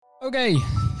Okay.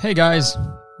 Hey guys.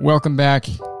 Welcome back.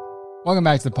 Welcome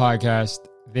back to the podcast.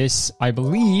 This, I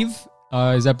believe,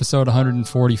 is episode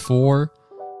 144.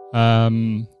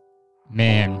 Man.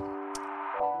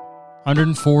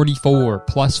 144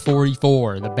 plus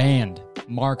 44. The band.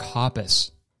 Mark Hoppus.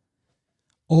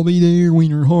 I'll be there when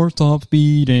your heart stops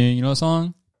beating. You know the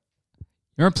song? You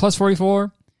remember Plus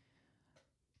 44?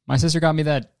 My sister got me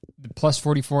the Plus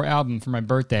 44 album for my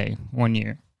birthday one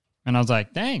year. And I was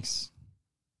like, thanks.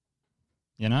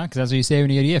 You know, because that's what you say when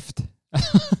you get a gift.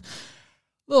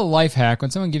 Little life hack.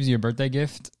 When someone gives you a birthday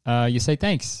gift, you say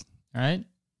thanks. All right?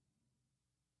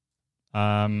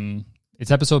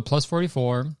 It's episode plus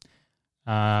 44.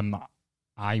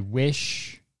 I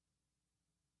wish...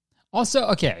 Also,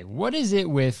 okay, what is it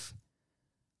with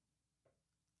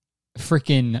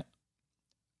freaking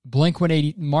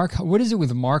Blink-180... What is it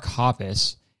with Mark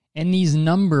Hoppus and these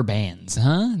number bands,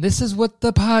 huh? This is what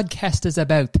the podcast is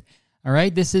about. All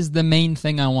right, this is the main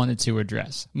thing I wanted to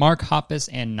address. Mark Hoppus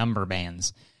and number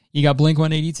bands. You got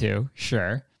Blink-182,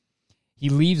 sure. He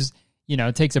leaves,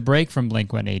 takes a break from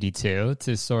Blink-182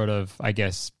 to sort of, I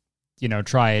guess,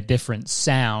 try a different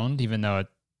sound, even though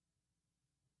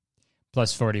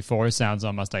Plus 44 sounds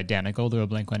almost identical to a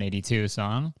Blink-182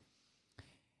 song.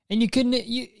 And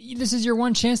this is your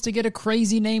one chance to get a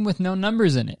crazy name with no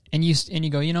numbers in it. And you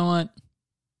go, you know what?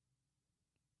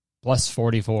 Plus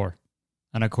 44.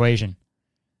 An equation.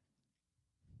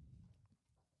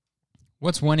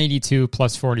 What's 182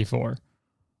 plus 44?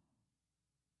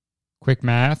 Quick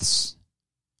maths.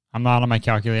 I'm not on my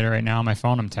calculator right now. On my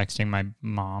phone, I'm texting my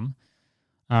mom.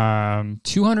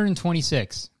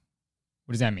 226.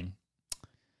 What does that mean?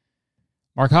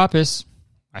 Mark Hoppus.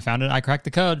 I found it. I cracked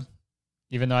the code.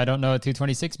 Even though I don't know what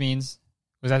 226 means.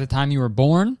 Was that the time you were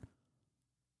born?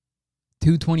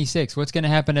 226. What's going to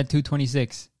happen at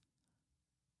 226?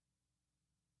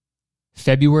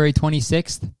 February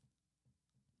 26th?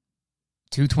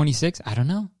 226? I don't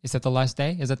know. Is that the last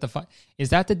day? Is that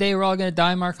the day we're all going to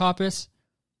die, Mark Hoppus?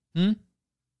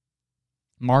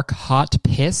 Mark Hot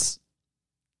Piss?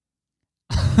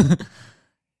 Yeah,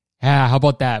 how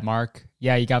about that, Mark?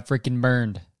 Yeah, you got freaking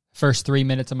burned. First 3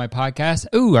 minutes of my podcast.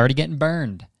 Ooh, already getting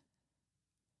burned.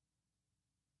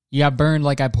 You got burned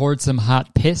like I poured some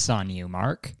hot piss on you,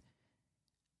 Mark.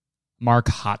 Mark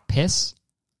Hot Piss?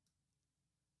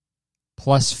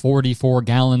 Plus 44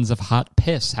 gallons of hot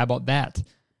piss. How about that?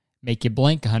 Make you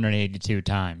blink 182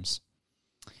 times.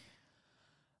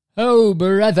 Oh,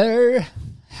 brother.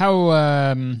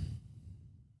 How,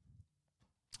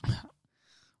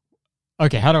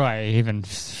 Okay, how do I even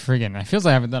friggin'... It feels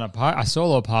like I haven't done a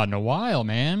solo pod in a while,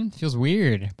 man. It feels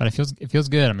weird, but it feels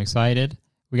good. I'm excited.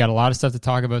 We got a lot of stuff to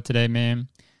talk about today, man.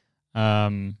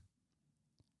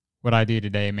 What I do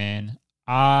today, man.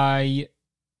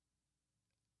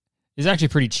 It's actually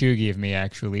pretty chuggy of me,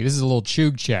 actually. This is a little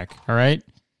chug check, all right?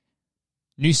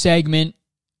 New segment.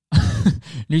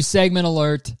 New segment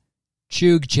alert.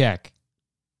 Chug check.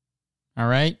 All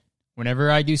right? Whenever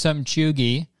I do something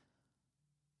chuggy,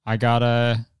 I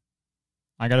gotta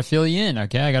fill you in,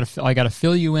 okay? I gotta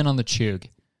fill you in on the chug.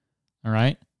 All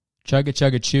right? Chugga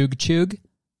chugga chug chug.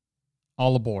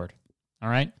 All aboard. All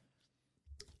right?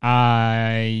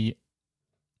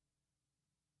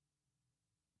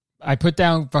 I put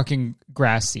down fucking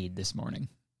grass seed this morning.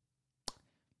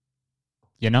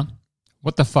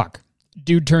 What the fuck?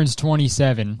 Dude turns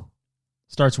 27,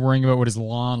 starts worrying about what his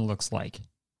lawn looks like.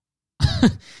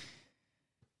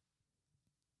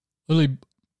 Literally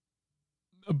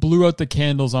blew out the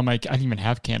candles on my... I didn't even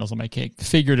have candles on my cake.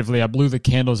 Figuratively, I blew the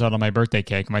candles out on my birthday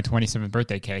cake, my 27th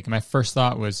birthday cake. And my first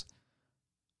thought was,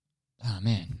 oh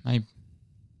man, my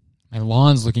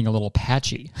lawn's looking a little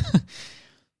patchy.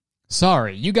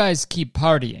 Sorry, you guys keep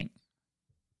partying.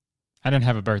 I didn't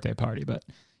have a birthday party, but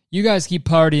you guys keep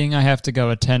partying. I have to go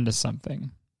attend to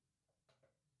something.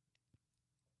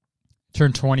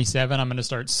 Turn 27, I'm going to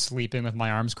start sleeping with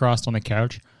my arms crossed on the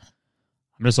couch.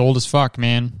 I'm just old as fuck,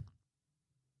 man.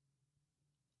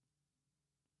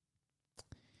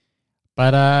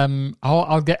 But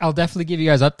I'll definitely give you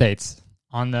guys updates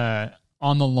on the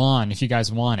lawn if you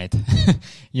guys want it.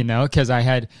 Because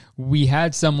we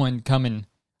had someone come and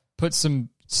put some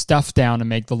stuff down to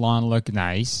make the lawn look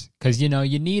nice. Because,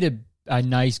 you need a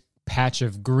nice patch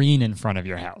of green in front of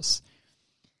your house.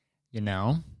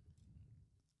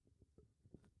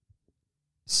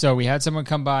 So we had someone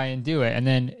come by and do it. And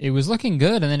then it was looking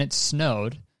good. And then it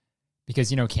snowed.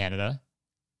 Because, Canada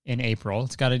in April.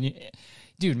 It's got a...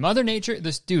 Dude, Mother Nature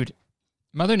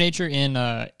in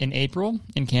April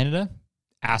in Canada,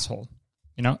 asshole.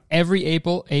 Every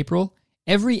April,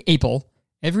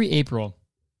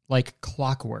 like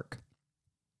clockwork.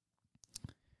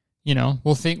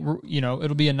 we'll think,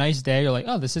 it'll be a nice day. You're like,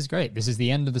 oh, this is great. This is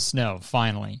the end of the snow,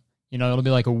 finally. It'll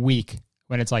be like a week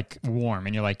when it's like warm.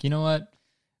 And you're like, you know what?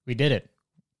 We did it.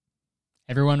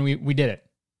 Everyone, we did it.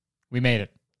 We made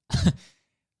it.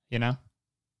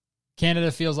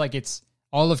 Canada feels like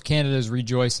all of Canada is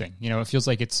rejoicing. It feels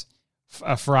like it's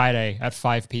a Friday at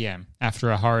 5 p.m.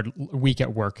 after a hard week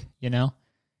at work,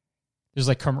 There's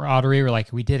like camaraderie. We're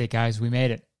like, we did it, guys. We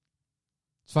made it.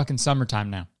 It's fucking summertime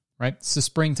now, right? It's the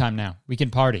springtime now. We can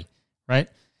party, right?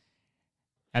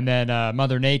 And then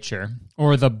Mother Nature,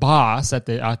 or the boss at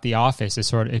the office,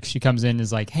 she comes in and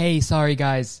is like, hey, sorry,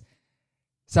 guys.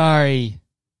 Sorry.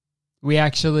 We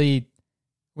actually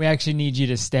need you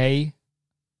to stay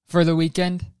for the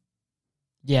weekend.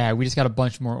 Yeah, we just got a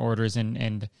bunch more orders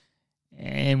and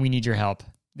we need your help.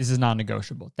 This is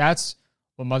non-negotiable. That's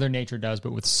what Mother Nature does,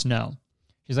 but with snow.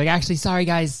 She's like, actually, sorry,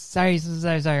 guys. Sorry,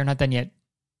 we're not done yet.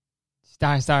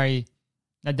 Sorry,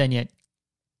 not done yet.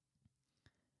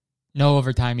 No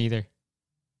overtime either.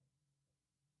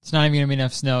 It's not even going to be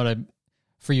enough snow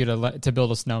for you to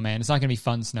build a snowman. It's not going to be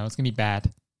fun snow. It's going to be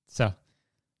bad. So,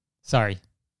 sorry.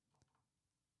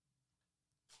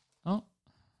 Oh,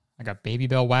 I got Baby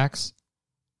Bell wax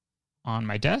on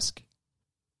my desk.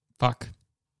 Fuck.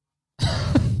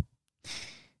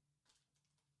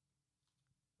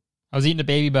 I was eating a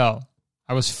Baby Bell.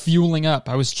 I was fueling up.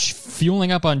 I was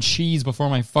fueling up on cheese before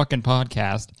my fucking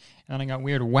podcast, and then I got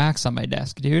weird wax on my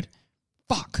desk, dude.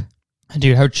 Fuck.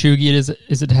 Dude, how chuggy is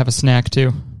it to have a snack,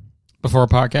 too, before a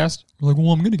podcast? We're like,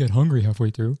 well, I'm going to get hungry halfway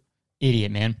through.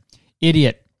 Idiot, man.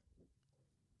 Idiot.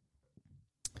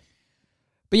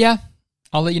 But yeah,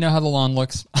 I'll let you know how the lawn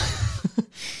looks.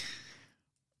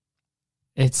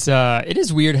 It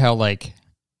is weird how, like,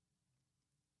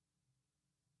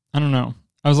 I don't know.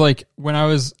 I was like,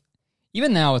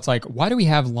 even now, it's like, why do we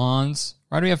have lawns?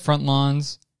 Why do we have front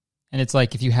lawns? And it's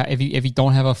like, if you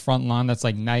don't have a front lawn that's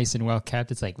like nice and well kept,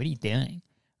 it's like, what are you doing?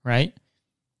 Right?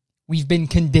 We've been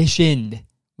conditioned.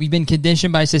 We've been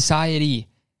conditioned by society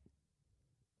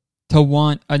to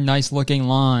want a nice looking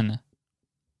lawn.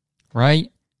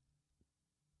 Right?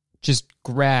 Just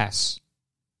grass.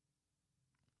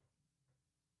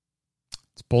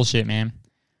 It's bullshit, man.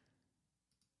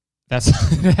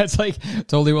 That's like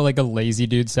totally what like a lazy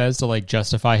dude says to like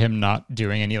justify him not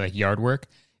doing any like yard work.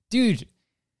 Dude.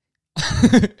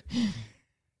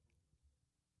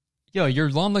 Yo, your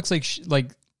lawn looks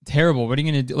like terrible. What are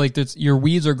you going to do? Like your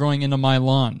weeds are growing into my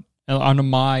lawn, onto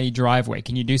my driveway.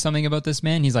 Can you do something about this,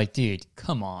 man? He's like, dude,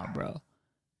 come on, bro.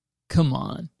 Come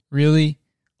on. Really?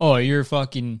 Oh, you're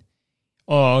fucking...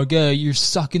 Oh, okay, you're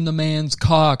sucking the man's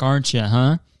cock, aren't you,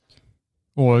 huh?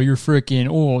 Oh, you're freaking...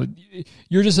 Oh,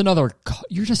 you're just another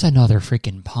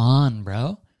freaking pawn,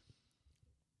 bro.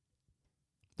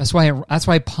 That's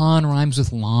why pawn rhymes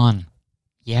with lawn.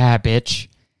 Yeah, bitch.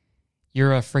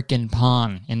 You're a freaking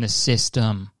pawn in the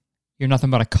system. You're nothing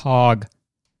but a cog.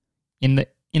 You're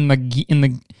nothing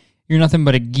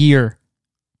but a gear.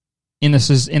 You're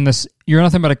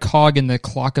nothing but a cog in the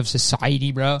clock of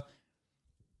society, bro.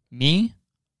 Me?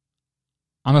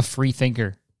 I'm a free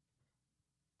thinker.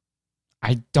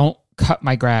 I don't cut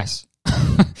my grass.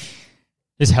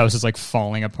 His house is like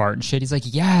falling apart and shit. He's like,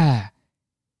 yeah,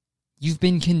 you've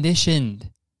been conditioned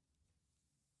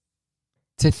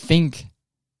to think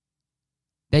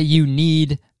that you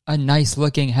need a nice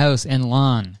looking house and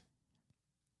lawn.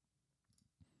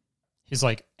 His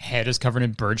like head is covered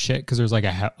in bird shit because there's like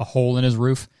a hole in his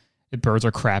roof. The birds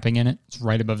are crapping in it. It's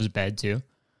right above his bed too.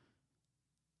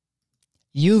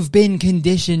 You've been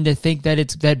conditioned to think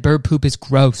that bird poop is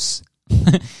gross.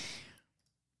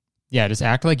 Yeah, just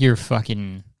act like you're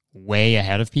fucking way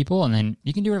ahead of people, and then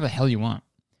you can do whatever the hell you want.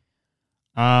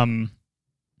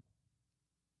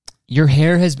 Your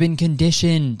hair has been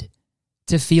conditioned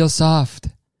to feel soft.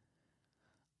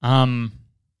 Guys,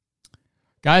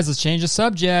 let's change the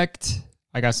subject.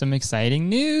 I got some exciting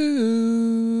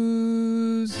news.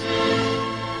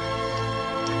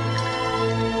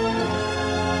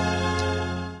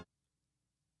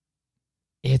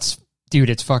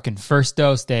 It's fucking first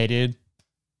dose day, dude.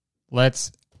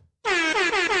 Let's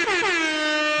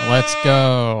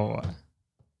go.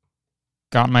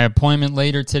 Got my appointment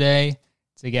later today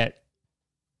to get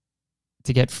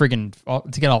all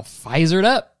Pfizered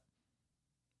up.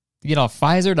 To get all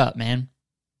Pfizered up, man.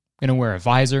 Gonna wear a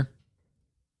visor.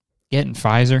 Getting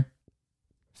Pfizer.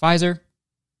 Pfizer,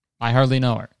 I hardly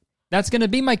know her. That's gonna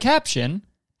be my caption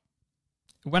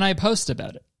when I post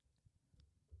about it.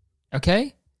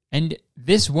 Okay? And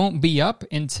this won't be up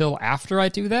until after I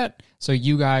do that. So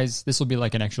you guys, this will be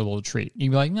like an extra little treat.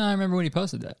 You'll be like, no, I remember when he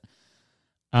posted that.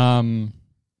 But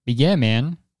yeah,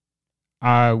 man.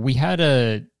 We had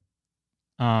a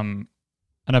an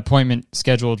appointment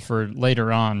scheduled for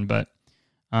later on, but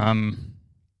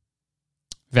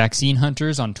Vaccine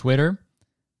Hunters on Twitter.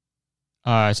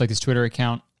 It's like this Twitter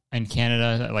account in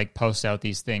Canada that like posts out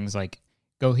these things like,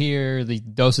 go here, the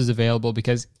dose is available,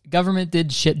 because government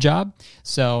did shit job.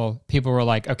 So people were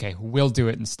like, okay, we'll do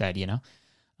it instead, you know?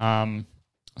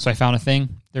 So I found a thing.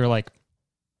 They were like,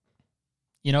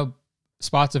 you know,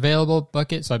 spots available,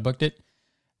 book it. So I booked it.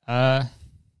 And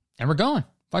we're going.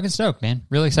 Fucking stoked, man.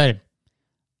 Really excited.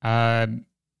 I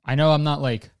know I'm not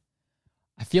like,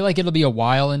 I feel like it'll be a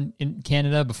while in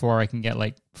Canada before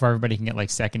everybody can get like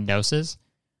second doses.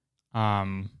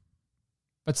 But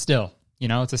still, you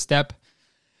know, it's a step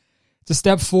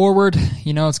forward.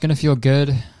 You know, it's going to feel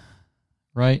good,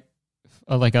 right? It's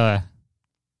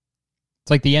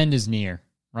like the end is near,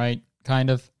 right?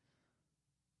 Kind of.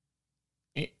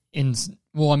 It's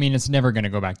never going to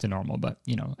go back to normal, but,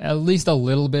 you know, at least a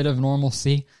little bit of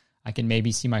normalcy. I can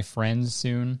maybe see my friends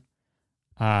soon.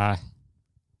 I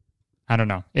don't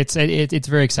know. It's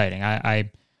very exciting.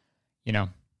 I you know,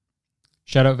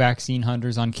 shout out Vaccine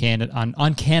Hunters on Canada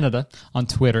on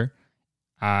Twitter.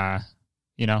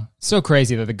 You know, so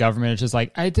crazy that the government is just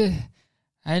like, I don't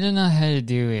know how to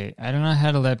do it. I don't know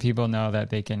how to let people know that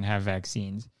they can have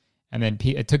vaccines. And then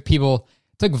it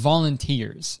took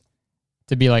volunteers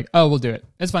to be like, oh, we'll do it.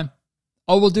 It's fine.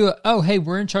 Oh, we'll do it. Oh, hey,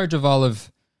 we're in charge of all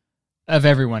of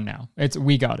everyone now.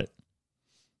 We got it.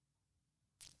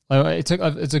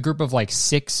 It's a group of like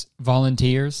 6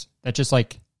 volunteers that just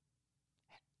like,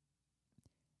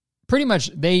 pretty much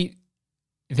they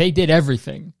did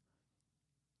everything.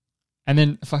 And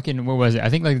then fucking, what was it? I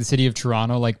think like the city of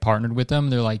Toronto like partnered with them.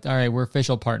 They're like, all right, we're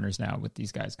official partners now with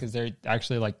these guys because they're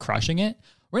actually like crushing it.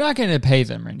 We're not going to pay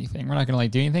them or anything. We're not going to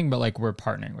like do anything, but like we're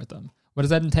partnering with them. What does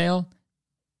that entail?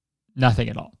 Nothing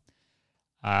at all.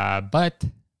 But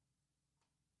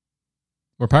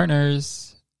we're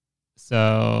partners.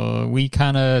 So we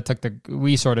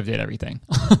sort of did everything.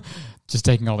 Just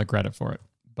taking all the credit for it.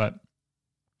 But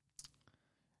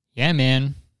yeah,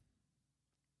 man.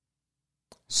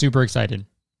 Super excited.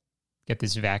 Get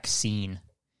this vaccine.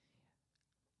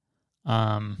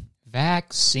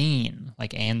 Vaccine.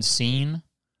 Like and scene.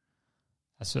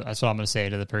 That's what I'm going to say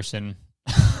to the person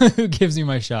who gives me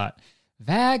my shot.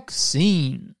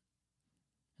 Vaccine.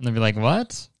 And they'll be like,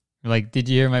 what? You're like, did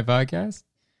you hear my podcast?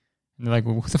 And they're like,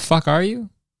 well, what the fuck are you?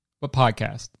 What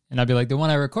podcast? And I'll be like, the one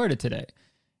I recorded today.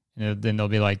 And then they'll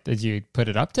be like, did you put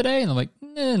it up today? And I'm like,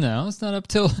 no, it's not up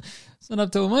till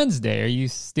Wednesday. Are you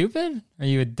stupid? Are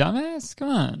you a dumbass? Come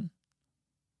on.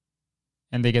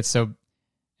 And they get and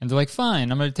they're like,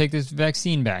 fine, I'm going to take this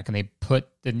vaccine back. And they put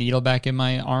the needle back in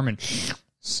my arm and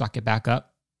suck it back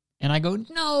up. And I go,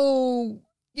 no,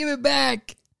 give it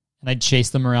back. And I chase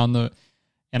them around the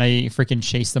pharmacy,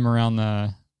 chase them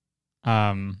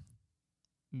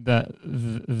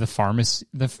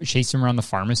around the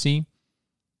pharmacy.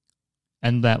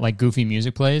 And that like goofy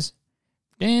music plays.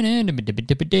 It's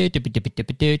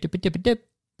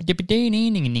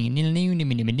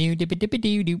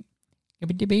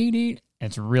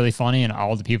really funny, and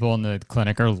all the people in the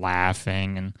clinic are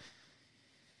laughing,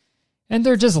 and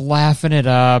they're just laughing it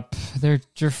up. They're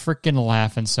freaking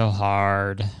laughing so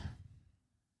hard.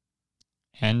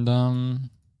 And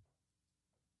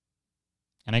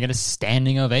I get a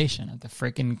standing ovation at the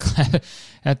freaking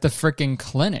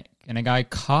clinic, and a guy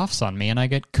coughs on me, and I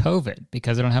get COVID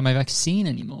because I don't have my vaccine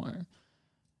anymore.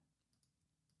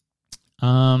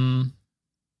 But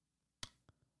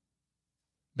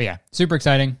yeah, super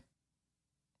exciting.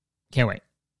 Can't wait.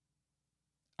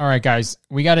 All right, guys,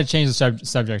 we got to change the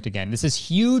subject again. This is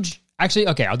huge. Actually,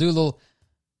 okay, I'll do a little.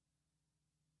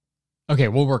 Okay,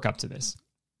 we'll work up to this.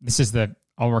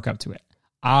 I'll work up to it.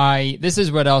 This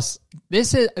is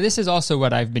also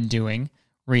what I've been doing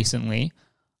recently.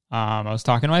 I was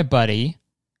talking to my buddy,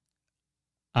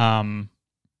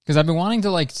 because I've been wanting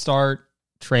to like start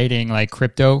trading like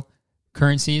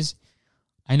cryptocurrencies.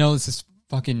 I know this is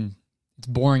it's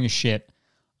boring as shit.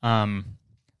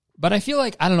 But I feel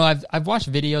like, I don't know, I've watched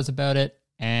videos about it,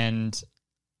 and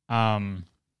to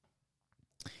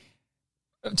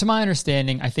my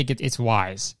understanding, I think it's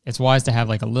wise. It's wise to have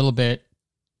like a little bit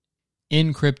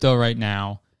in crypto right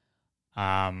now.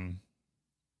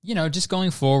 You know, just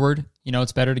going forward, you know,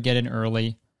 it's better to get in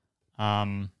early.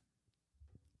 Than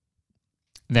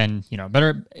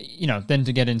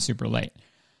to get in super late.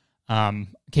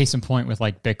 Case in point with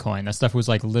like Bitcoin, that stuff was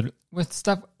like Bitcoin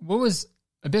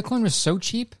was so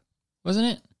cheap, wasn't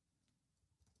it?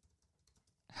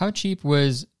 How cheap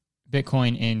was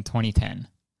Bitcoin in 2010?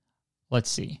 Let's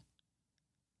see.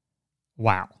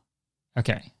 Wow.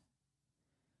 Okay.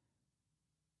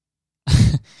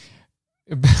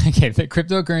 Okay, the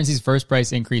cryptocurrency's first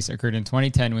price increase occurred in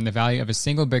 2010 when the value of a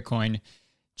single Bitcoin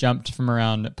jumped from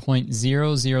around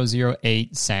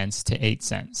 0.0008 cents to 8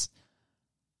 cents.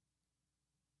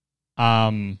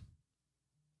 And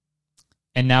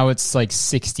now it's like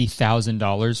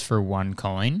 $60,000 for one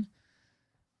coin.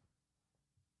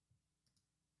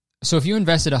 So if you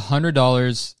invested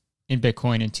 $100 in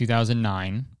Bitcoin in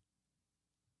 2009,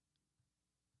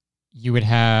 you would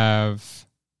have...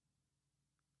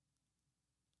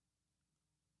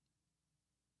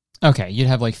 Okay, you'd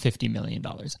have like $50 million.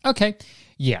 Okay,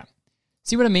 yeah.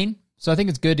 See what I mean? So I think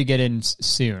it's good to get in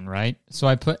soon, right? So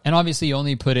I put, and obviously you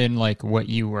only put in like what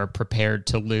you were prepared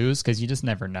to lose because you just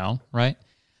never know, right?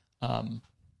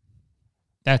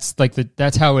 That's like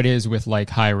that's how it is with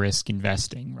like high risk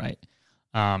investing, right?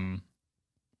 And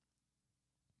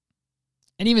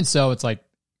even so, it's like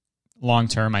long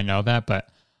term. I know that, but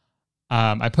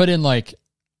I put in like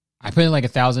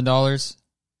 $1,000.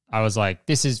 I was like,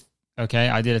 this is okay.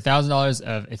 I did $1,000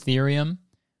 of Ethereum.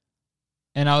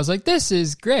 And I was like, this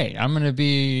is great. I'm going to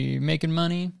be making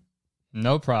money.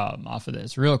 No problem off of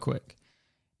this real quick.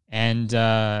 And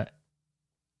yeah,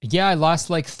 I lost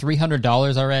like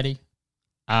 $300 already.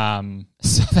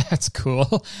 So that's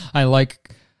cool. I like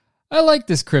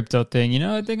this crypto thing. You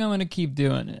know, I think I'm going to keep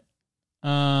doing it.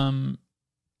 I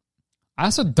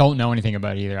also don't know anything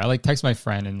about it either. I like text my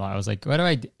friend and I was like, what do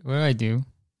I do?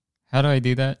 How do I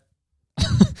do that?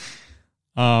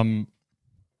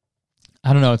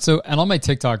 I don't know. So, and on my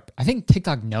TikTok, I think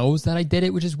TikTok knows that I did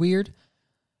it, which is weird.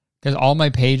 Because all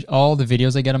the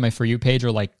videos I get on my For You page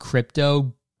are like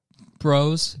crypto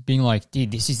bros being like, dude,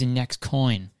 this is the next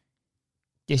coin.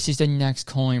 This is the next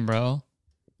coin, bro.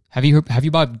 Have you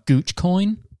bought Gooch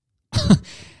coin?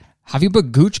 Have you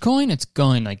bought Gooch coin? It's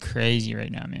going like crazy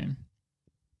right now, man.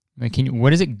 Like,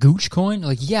 what is it? Gooch coin?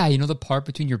 Like, yeah, you know the part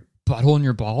between your butthole and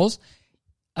your balls?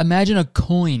 Imagine a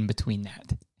coin between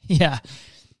that. Yeah.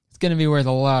 Going to be worth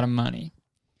a lot of money.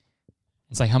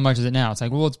 It's like, how much is it now? It's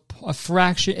like, well, it's a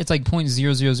fraction. It's like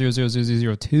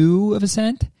 0.0000002 of a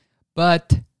cent.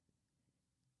 But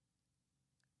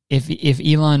if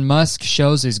Elon Musk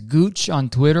shows his gooch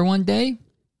on Twitter one day,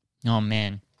 oh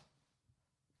man,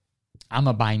 I'm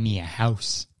gonna buy me a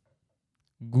house,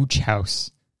 gooch house.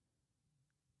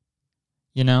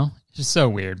 You know, it's just so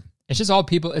weird. It's just all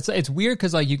people. It's weird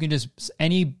because like you can just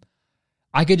I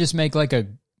could just make like a.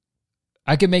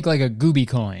 I could make like a Gooby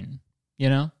coin, you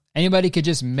know? Anybody could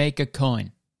just make a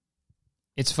coin.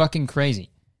 It's fucking crazy.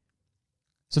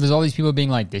 So there's all these people being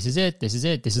like, this is it, this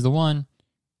is the one.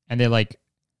 And they like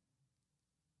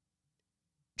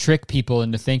trick people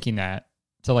into thinking that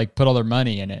to like put all their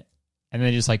money in it. And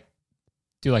then they just like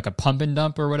do like a pump and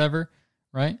dump or whatever,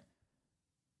 right?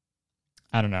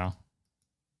 I don't know.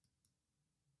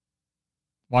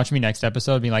 Watch me next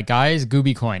episode. Be like, guys,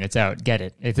 Gooby coin, it's out. Get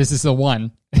it. If this is the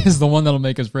one, this is the one that'll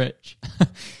make us rich.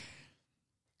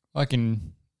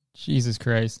 Fucking Jesus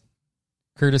Christ.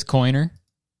 Curtis Coiner.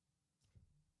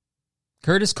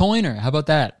 Curtis Coiner. How about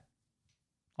that?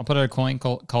 I'll put out a coin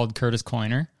called Curtis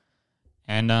Coiner.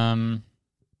 And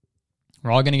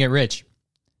we're all going to get rich.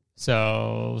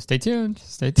 So stay tuned.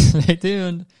 Stay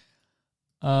tuned.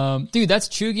 Dude, that's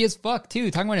chuggy as fuck,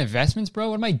 too. Talking about investments,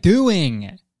 bro. What am I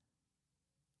doing?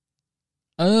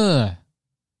 Okay.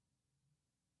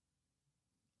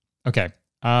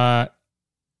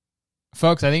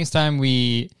 Folks, I think it's time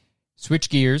we switch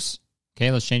gears. Okay,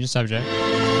 let's change the subject.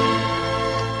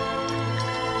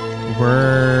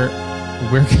 We're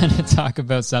going to talk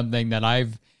about something that I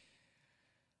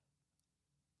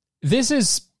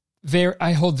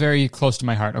hold very close to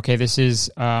my heart. Okay, this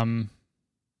is probably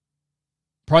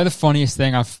the funniest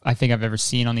thing I think I've ever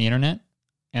seen on the internet,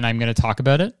 and I'm going to talk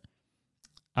about it.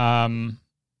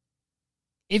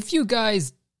 If you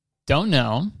guys don't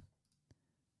know,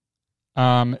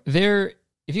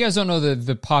 if you guys don't know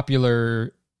the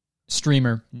popular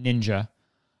streamer Ninja,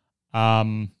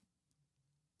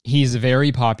 he's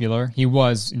very popular. He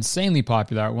was insanely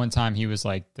popular. At one time, he was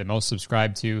like the most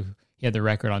subscribed to. He had the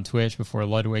record on Twitch before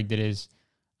Ludwig did his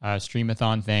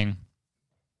streamathon thing.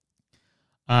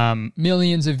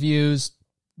 Millions of views,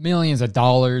 millions of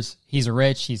dollars. He's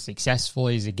rich. He's successful.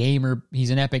 He's a gamer.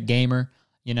 He's an epic gamer,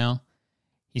 you know.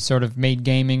 He sort of made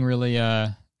gaming really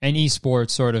an esports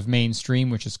sort of mainstream,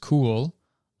 which is cool.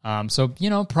 So, you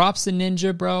know, props to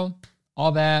Ninja, bro.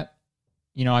 All that,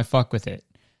 you know, I fuck with it.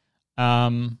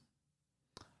 But,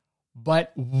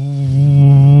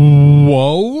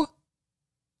 whoa.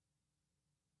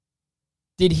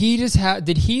 Did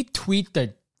he tweet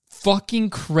the fucking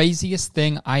craziest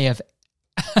thing I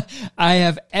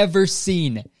have ever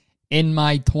seen in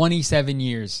my 27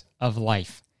 years of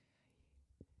life?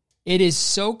 It is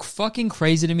so fucking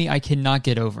crazy to me. I cannot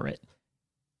get over it.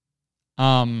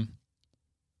 So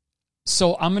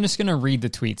I'm just going to read the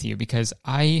tweet to you because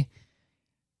the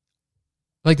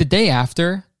day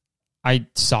after I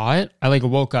saw it, I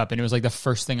woke up and it was the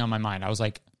first thing on my mind. I was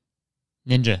like,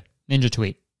 Ninja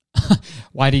tweet.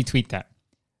 Why did he tweet that?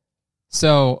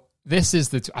 So this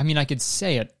is I could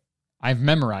say it. I've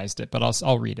memorized it, but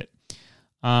I'll read it.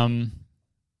 So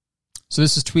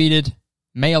this is tweeted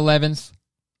May 11th,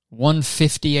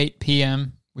 1:58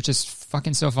 p.m., which is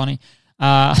fucking so funny.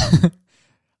 I'm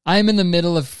in the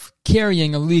middle of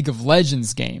carrying a League of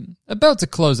Legends game, about to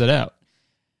close it out.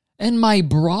 And my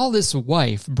braless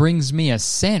wife brings me a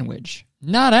sandwich,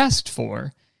 not asked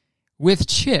for, with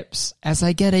chips as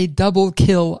I get a double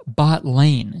kill bot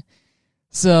lane.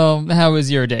 So, how is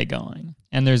your day going?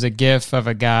 And there's a gif of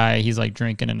a guy, he's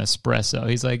drinking an espresso.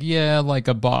 He's like, yeah, like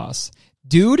a boss.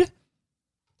 Dude?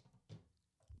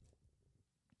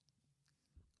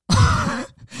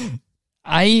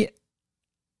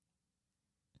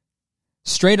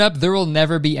 Straight up, there will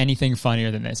never be anything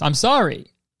funnier than this. I'm sorry.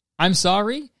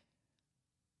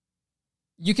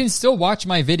 You can still watch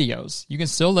my videos. You can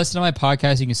still listen to my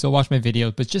podcast. You can still watch my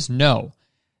videos. But just know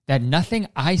that nothing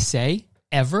I say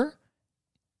ever,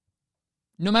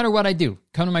 no matter what I do,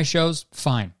 come to my shows,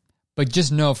 fine. But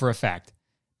just know for a fact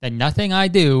that nothing I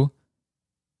do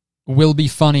will be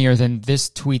funnier than this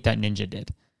tweet that Ninja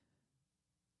did.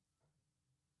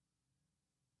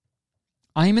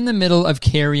 I am in the middle of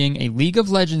carrying a League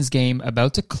of Legends game,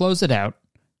 about to close it out.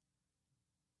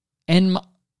 And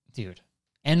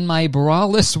my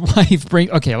braless wife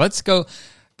okay, let's go.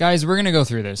 Guys, we're going to go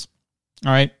through this.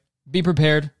 All right? Be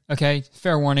prepared, okay?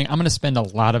 Fair warning, I'm going to spend a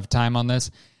lot of time on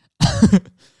this.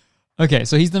 Okay,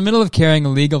 so he's in the middle of carrying a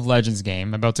League of Legends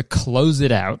game, about to close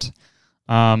it out.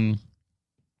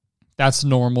 That's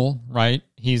normal, right?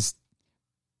 He's,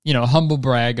 humble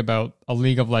brag about a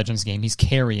League of Legends game. He's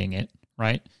carrying it,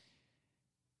 right?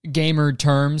 Gamer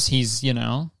terms, he's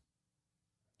the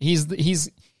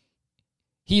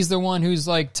one who's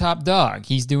top dog.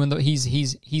 He's doing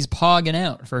he's pogging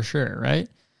out for sure, right?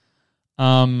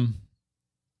 And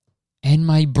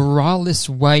my braless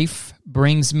wife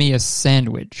brings me a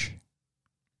sandwich.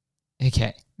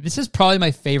 Okay, this is probably my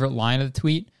favorite line of the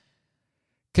tweet.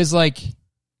 Because,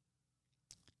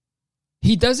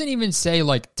 he doesn't even say,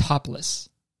 topless,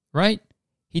 right?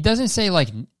 He doesn't say,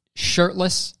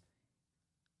 shirtless.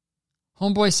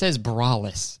 Homeboy says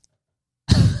braless.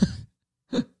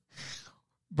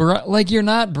 You're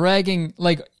not bragging.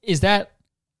 Is that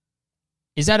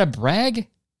a brag?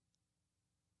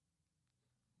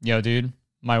 Yo, dude,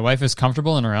 my wife is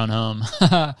comfortable in her own home.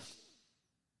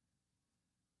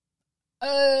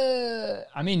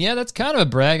 Yeah, that's kind of a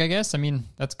brag, I guess.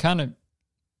 That's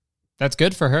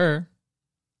good for her.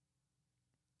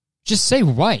 Just say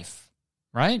wife,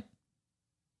 right?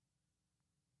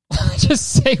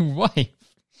 Just say wife.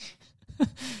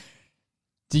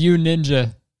 Do you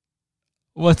Ninja?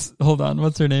 What's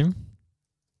her name?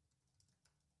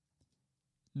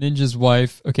 Ninja's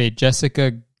wife. Okay,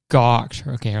 Jessica Gotch.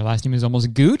 Okay, her last name is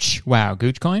almost Gooch. Wow,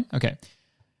 Gooch coin? Okay.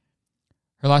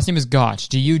 Her last name is Gotch.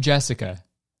 Do you, Jessica,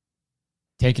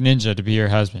 take Ninja to be your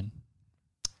husband?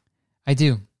 I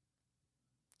do.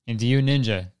 And do you,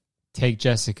 Ninja, take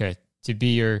Jessica to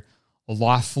be your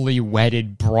lawfully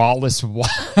wedded, braless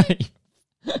wife?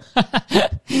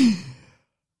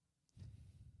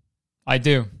 I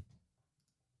do.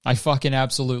 I fucking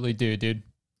absolutely do, dude.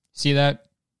 See that?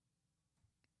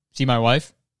 See my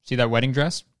wife? See that wedding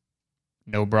dress?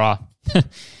 No bra.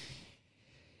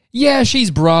 Yeah, she's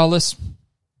braless.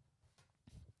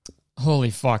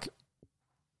 Holy fuck.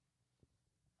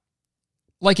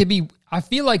 I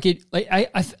feel like it,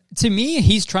 to me,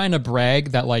 he's trying to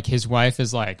brag that, his wife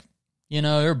is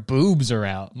her boobs are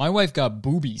out. My wife got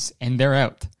boobies, and they're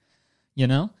out.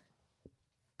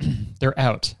 They're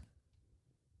out.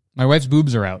 My wife's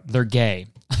boobs are out. They're gay.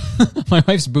 My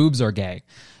wife's boobs are gay.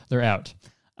 They're out.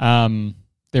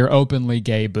 They're openly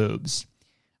gay boobs.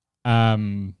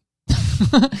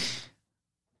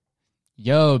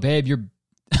 Yo, babe, you're...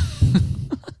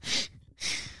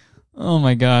 Oh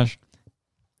my gosh.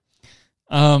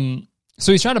 So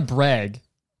he's trying to brag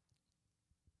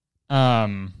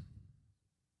that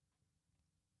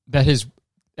his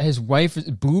wife's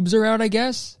boobs are out, I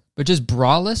guess, but just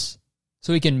braless,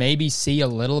 so he can maybe see a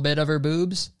little bit of her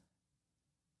boobs.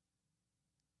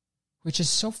 Which is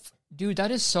so... Dude, that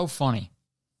is so funny.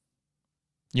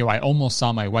 Yo, I almost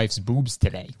saw my wife's boobs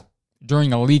today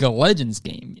during a League of Legends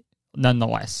game,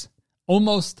 nonetheless.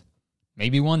 Almost.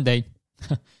 Maybe one day.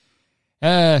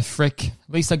 Frick. At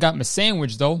least I got my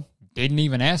sandwich, though. Didn't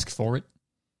even ask for it.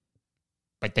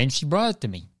 But then she brought it to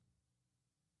me.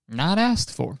 Not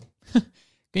asked for.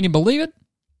 Can you believe it?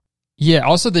 Yeah,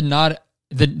 also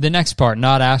the next part,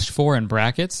 not asked for in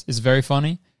brackets, is very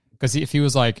funny. Because if he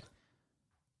was like,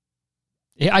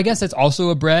 I guess that's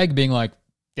also a brag, being like,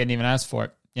 didn't even ask for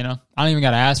it. You know? I don't even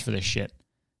got to ask for this shit.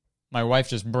 My wife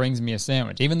just brings me a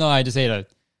sandwich. Even though I just ate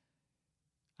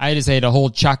a whole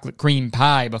chocolate cream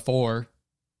pie before.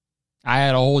 I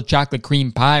had a whole chocolate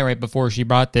cream pie right before she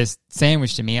brought this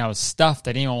sandwich to me. I was stuffed.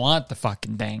 I didn't even want the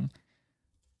fucking thing.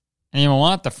 I didn't even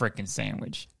want the freaking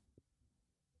sandwich.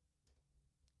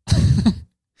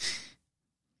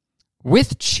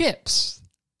 With chips.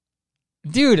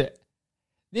 Dude,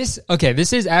 this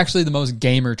is actually the most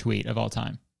gamer tweet of all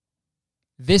time.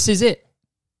 This is it.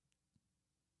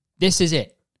 This is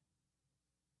it.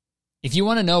 If you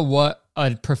want to know what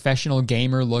a professional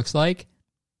gamer looks like,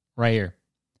 right here.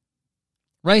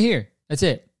 Right here. That's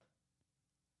it.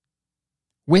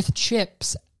 With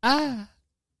chips. Ah.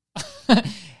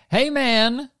 Hey,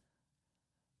 man.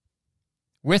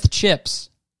 With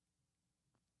chips.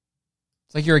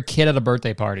 It's like you're a kid at a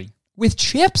birthday party. With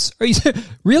chips? Are you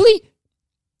really?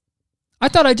 I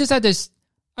thought I just had this.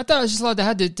 I thought I was just allowed to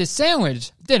have this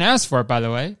sandwich. Didn't ask for it, by the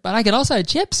way. But I can also have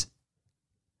chips.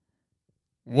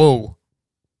 Whoa.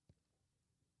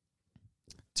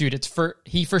 Dude,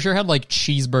 he for sure had like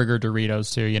cheeseburger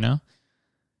Doritos too, you know?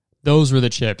 Those were the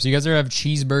chips. You guys ever have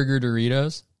cheeseburger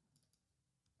Doritos?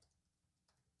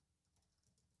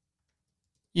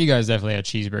 You guys definitely had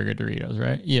cheeseburger Doritos,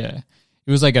 right? Yeah.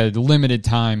 It was like a limited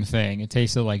time thing. It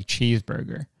tasted like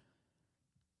cheeseburger.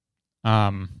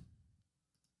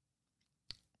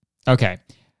 Okay.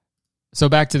 So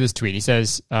back to this tweet. He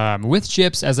says, with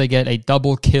chips as I get a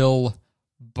double kill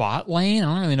bot lane.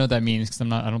 I don't really know what that means because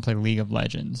I don't play League of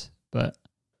Legends, but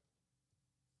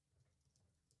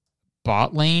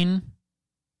bot lane.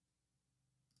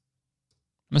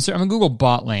 I'm gonna Google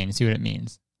bot lane and see what it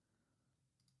means.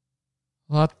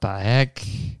 What the heck?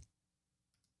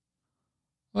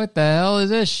 What the hell is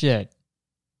this shit?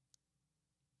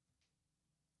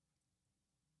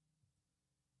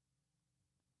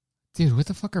 Dude, what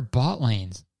the fuck are bot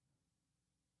lanes?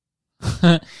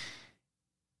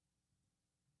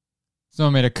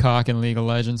 Someone made a cock in League of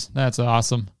Legends. That's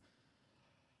awesome.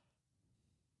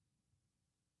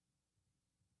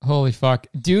 Holy fuck.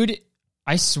 Dude,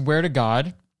 I swear to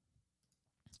God,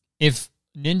 if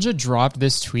Ninja dropped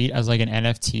this tweet as like an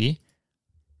NFT,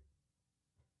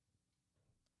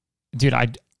 dude,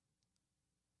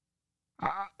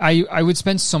 I would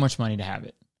spend so much money to have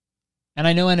it. And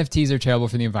I know NFTs are terrible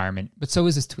for the environment, but so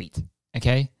is this tweet,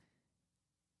 okay?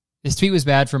 This tweet was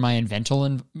bad for my mental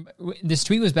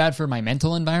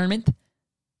environment.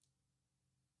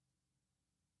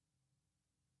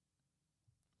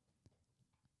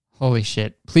 Holy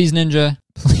shit. Please, Ninja.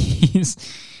 Please.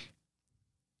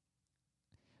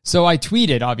 So I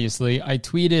tweeted, obviously.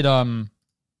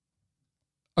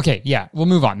 Okay, yeah, we'll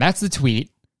move on. That's the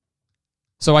tweet.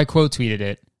 So I quote tweeted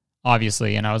it,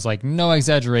 obviously, and I was like, no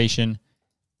exaggeration,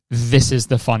 this is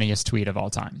the funniest tweet of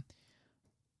all time.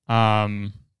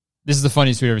 This is the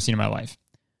funniest tweet I've ever seen in my life.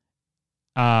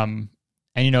 And,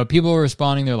 you know, people were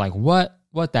responding. They're like, what?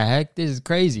 What the heck? This is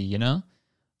crazy, you know?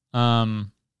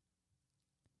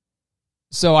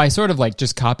 So I sort of like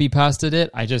just copy pasted it.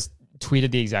 I just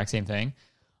tweeted the exact same thing.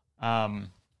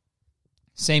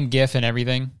 Same GIF and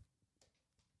everything.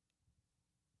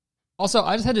 Also,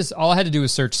 all I had to do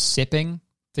was search sipping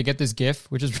to get this GIF,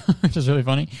 which is really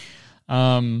funny.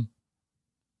 So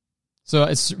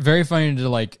it's very funny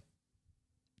to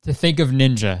think of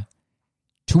Ninja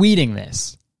tweeting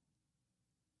this.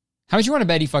 How much you want to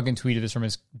bet he fucking tweeted this from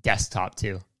his desktop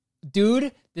too?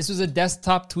 Dude, this was a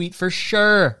desktop tweet for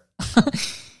sure.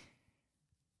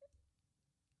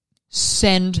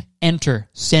 Send, enter,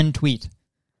 send tweet.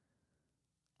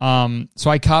 So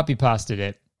I copy pasted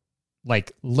it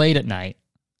like late at night.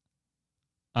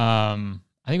 I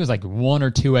think it was like 1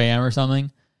 or 2 a.m. or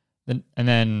something. And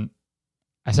then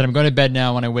I said, I'm going to bed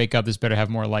now. When I wake up, this better have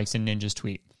more likes than Ninja's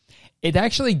tweet. It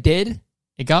actually did.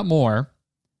 It got more.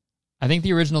 I think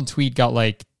the original tweet got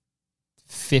like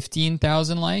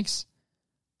 15,000 likes.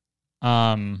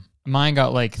 Mine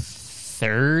got like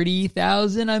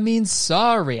 30,000. I mean,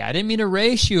 sorry. I didn't mean a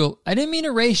ratio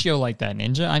like that,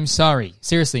 Ninja. I'm sorry.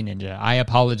 Seriously, Ninja. I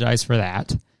apologize for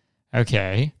that.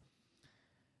 Okay.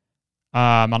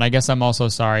 And I guess I'm also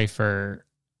sorry for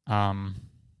tweeting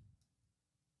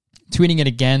it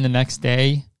again the next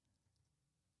day.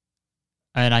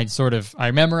 And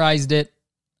I memorized it.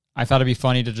 I thought it'd be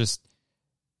funny to just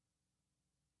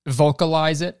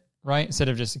vocalize it, right? Instead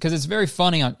of just, because it's very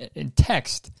funny in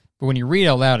text, But when you read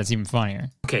out loud, it's even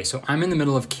funnier. Okay, so I'm in the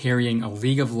middle of carrying a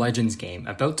League of Legends game,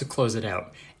 about to close it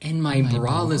out, and my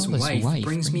braless wife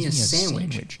brings me a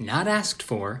sandwich, not asked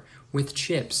for, with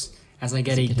chips, as I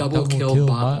get a double kill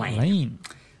bot lane.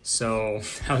 So,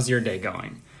 how's your day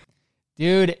going?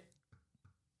 Dude,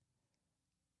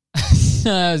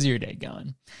 how's your day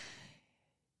going?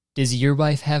 Does your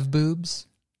wife have boobs?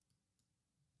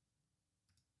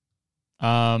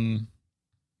 Hold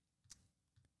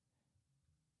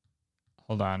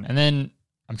on. And then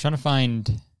I'm trying to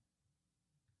find.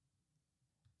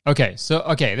 Okay, this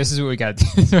is what we got.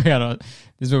 This is what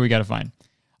we got to find.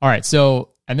 All right,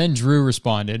 so and then Drew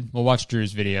responded. We'll watch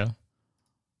Drew's video.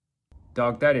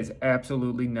 Dog, that is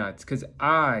absolutely nuts, because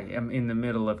I am in the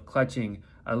middle of clutching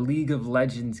a League of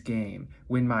Legends game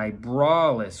when my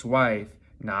braless wife,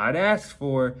 not asked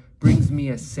for, brings me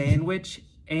a sandwich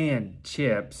and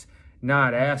chips,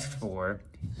 not asked for,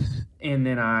 and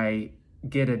then I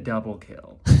get a double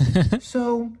kill.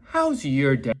 So, how's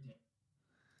your day?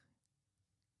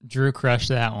 Drew crushed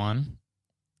that one.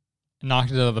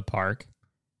 Knocked it out of the park.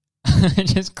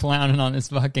 Just clowning on this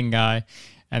fucking guy.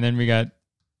 And then we got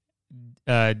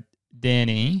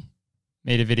Danny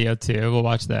made a video too. We'll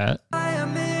watch that. I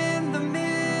am in the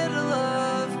middle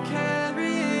of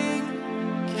carrying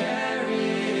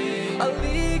a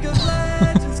League of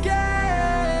Legends game.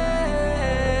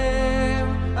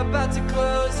 About to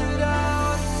close it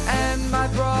out, and my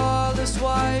braless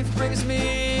wife brings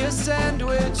me a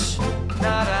sandwich,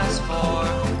 not asked for.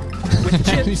 With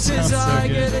chips as I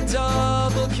get a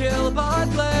double kill bot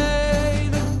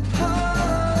lane.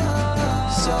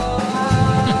 So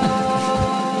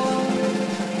how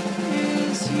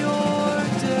is your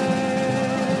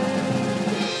day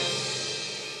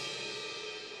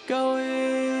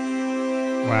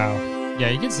going? Wow.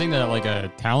 Yeah, you could sing that at like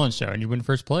a talent show and you win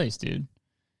first place, dude.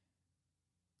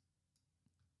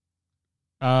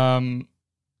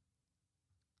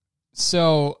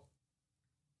 So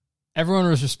everyone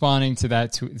was responding to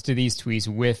that to these tweets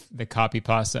with the copy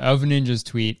pasta of Ninja's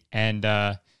tweet, and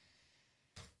the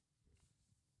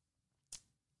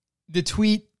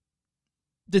tweet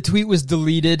was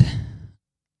deleted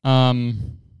because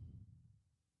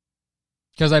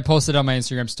I posted on my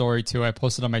Instagram story too. I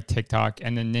posted on my TikTok,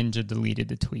 and then Ninja deleted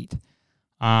the tweet.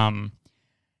 And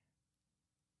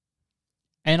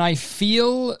I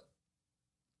feel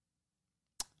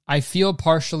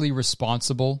partially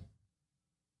responsible.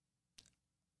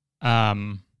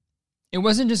 It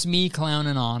wasn't just me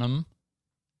clowning on him.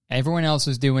 Everyone else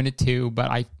was doing it too,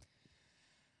 but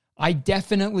I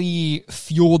definitely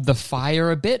fueled the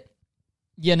fire a bit.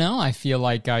 You know, I feel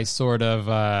like I sort of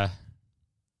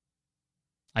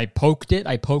I poked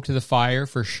the fire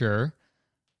for sure.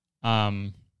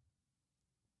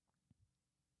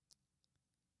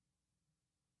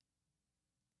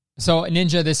 So,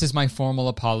 Ninja, this is my formal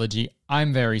apology.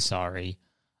 I'm very sorry.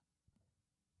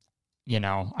 You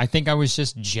know, I think I was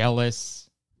just jealous.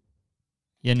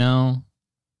 You know?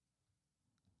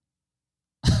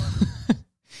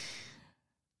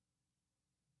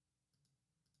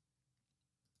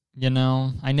 You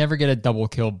know, I never get a double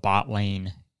kill bot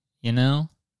lane. You know?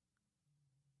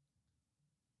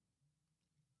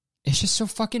 It's just so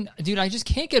fucking... Dude, I just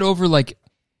can't get over, like...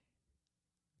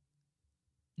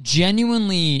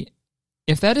 Genuinely,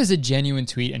 if that is a genuine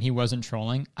tweet and he wasn't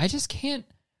trolling, I just can't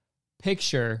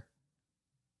picture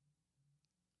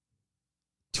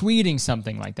tweeting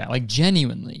something like that. Like,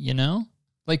 genuinely, you know?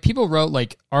 Like, people wrote,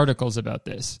 like, articles about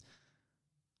this.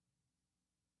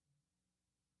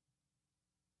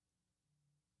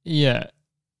 Yeah.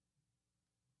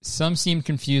 Some seemed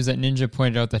confused that Ninja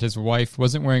pointed out that his wife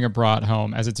wasn't wearing a bra at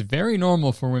home, as it's very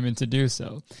normal for women to do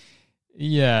so.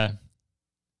 Yeah.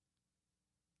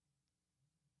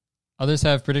 Others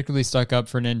have particularly stuck up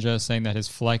for Ninja, saying that his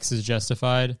flex is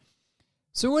justified.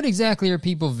 So what exactly are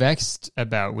people vexed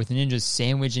about with Ninja's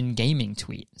sandwich and gaming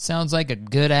tweet? Sounds like a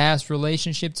good-ass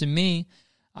relationship to me.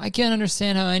 I can't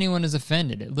understand how anyone is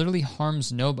offended. It literally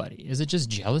harms nobody. Is it just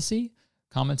jealousy?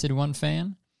 Commented one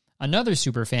fan. Another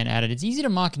super fan added, it's easy to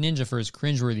mock Ninja for his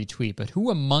cringeworthy tweet, but who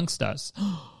amongst us...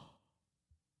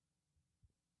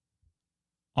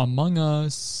 Among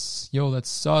us. Yo, that's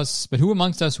sus. But who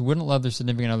amongst us wouldn't love their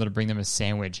significant other to bring them a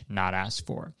sandwich not asked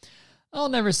for? I'll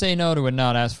never say no to a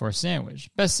not asked for sandwich.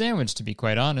 Best sandwich, to be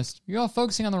quite honest. You're all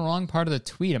focusing on the wrong part of the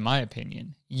tweet, in my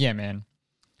opinion. Yeah, man.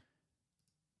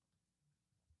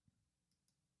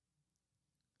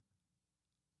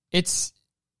 It's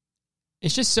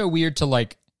just so weird to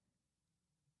like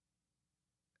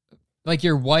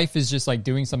your wife is just like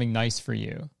doing something nice for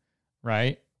you,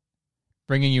 right?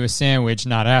 Bringing you a sandwich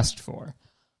not asked for.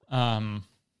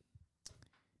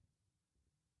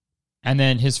 And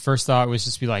then his first thought was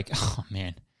just be like, oh,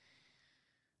 man,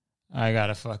 I got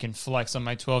to fucking flex on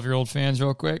my 12-year-old fans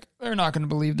real quick. They're not going to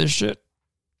believe this shit.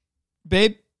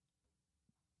 Babe,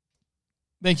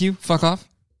 thank you. Fuck off.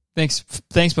 Thanks,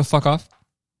 but fuck off.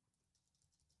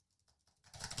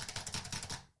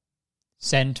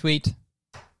 Send tweet.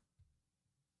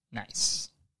 Nice.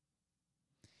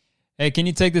 Hey, can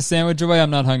you take the sandwich away? I'm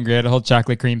not hungry. I had a whole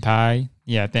chocolate cream pie.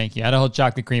 Yeah, thank you. I had a whole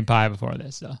chocolate cream pie before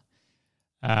this, so.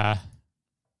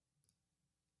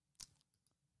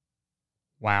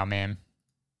 Wow, man.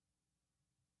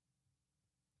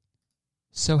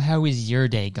 So how is your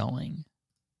day going?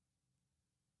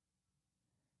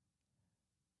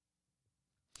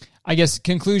 I guess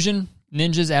conclusion,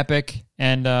 Ninja's epic,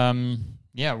 and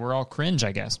yeah, we're all cringe,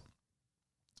 I guess.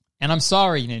 And I'm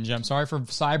sorry, Ninja. I'm sorry for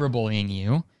cyberbullying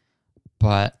you,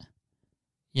 but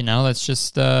you know, that's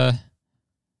just the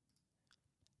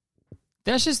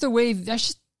way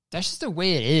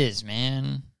it is,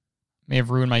 man. May have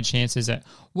ruined my chances at.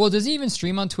 Well, does he even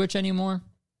stream on Twitch anymore?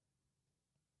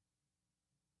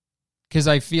 Because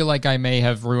I feel like I may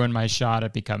have ruined my shot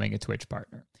at becoming a Twitch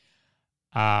partner.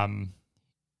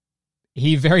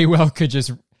 He very well could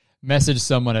just message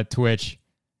someone at Twitch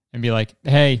and be like,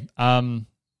 hey,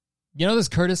 you know this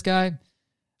Curtis guy?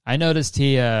 I noticed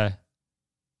that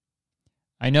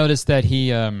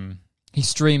he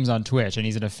streams on Twitch and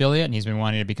he's an affiliate and he's been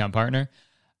wanting to become partner.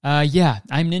 Yeah,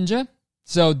 I'm Ninja,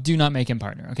 so do not make him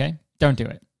partner, okay? Don't do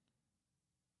it.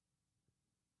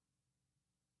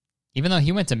 Even though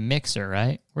he went to Mixer,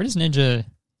 right? Where does Ninja...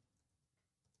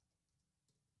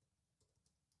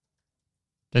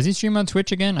 Does he stream on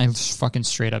Twitch again? I fucking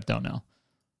straight up don't know.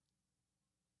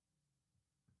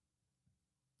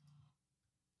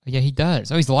 Yeah, he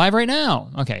does. Oh, he's live right now.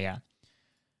 Okay, yeah.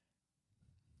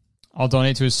 I'll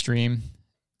donate to his stream.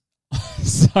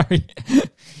 Sorry.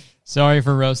 Sorry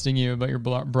for roasting you about your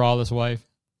braless wife.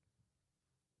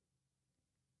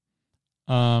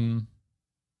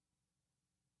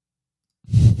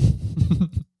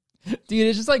 Dude,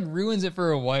 it just like ruins it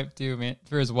for a wife too, man.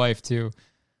 For his wife too.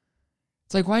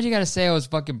 It's like, why'd you gotta say I was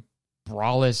fucking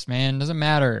braless, man? Doesn't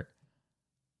matter.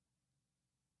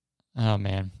 Oh,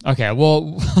 man. Okay,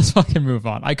 well, let's fucking move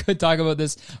on. I could talk about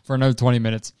this for another 20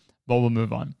 minutes, but we'll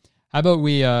move on. How about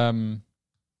we get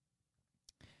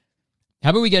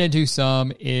into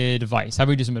some advice? How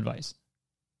about we do some advice?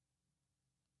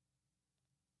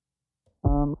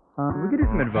 We could do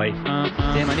some advice.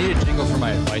 Damn, I need a jingle for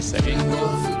my advice segment.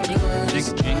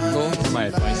 Jingle for my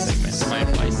advice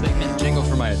segment. Jingle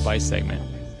for my advice segment.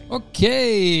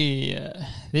 Okay.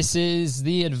 This is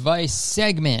the advice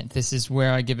segment. This is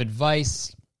where I give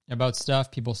advice about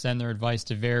stuff. People send their advice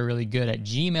to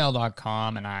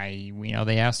veryreallygood@gmail.com, and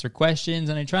they ask their questions,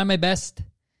 and I try my best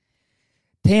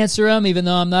to answer them, even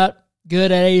though I'm not good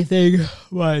at anything.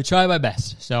 Well, I try my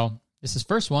best. So this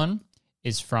first one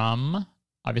is from,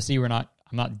 obviously I'm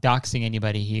not doxing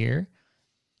anybody here.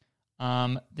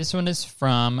 This one is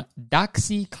from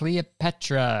Doxy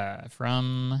Cleopatra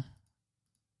from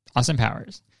Austin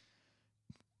Powers.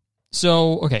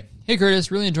 So, okay. Hey,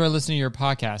 Curtis, really enjoy listening to your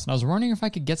podcast, and I was wondering if I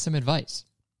could get some advice.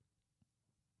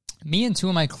 Me and two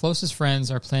of my closest friends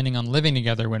are planning on living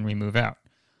together when we move out.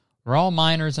 We're all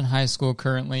minors in high school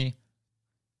currently.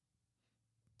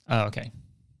 Oh, okay.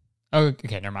 Oh,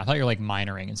 okay, never mind. I thought you were like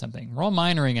minoring in something. We're all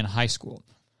minoring in high school.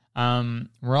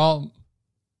 We're all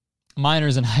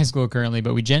minors in high school currently,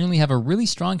 but we genuinely have a really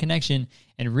strong connection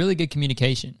and really good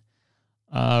communication.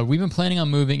 We've been planning on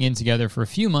moving in together for a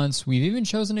few months. We've even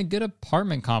chosen a good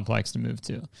apartment complex to move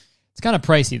to. It's kind of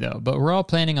pricey, though, but we're all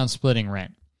planning on splitting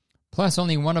rent. Plus,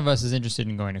 only one of us is interested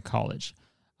in going to college.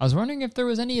 I was wondering if there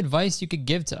was any advice you could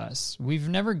give to us. We've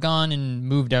never gone and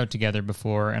moved out together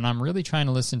before, and I'm really trying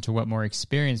to listen to what more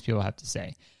experienced people have to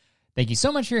say. Thank you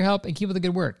so much for your help, and keep up the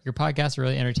good work. Your podcasts are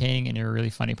really entertaining, and you're a really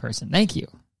funny person. Thank you.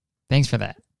 Thanks for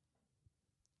that.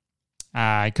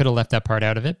 I could have left that part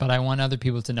out of it, but I want other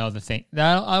people to know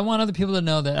I want other people to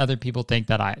know that other people think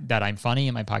that I'm funny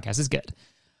and my podcast is good.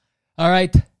 All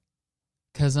right,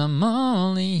 because I'm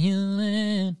only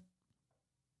human,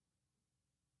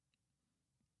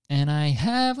 and I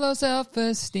have low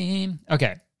self-esteem.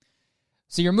 Okay,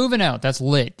 so you're moving out. That's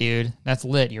lit, dude. That's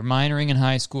lit. You're minoring in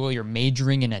high school. You're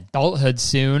majoring in adulthood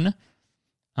soon.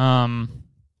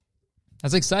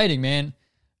 That's exciting, man.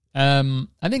 I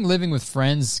think living with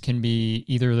friends can be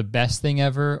either the best thing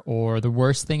ever or the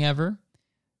worst thing ever.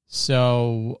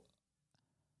 So,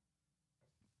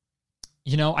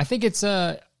 I think it's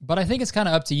kind of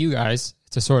up to you guys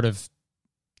to sort of,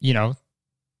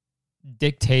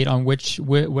 dictate on what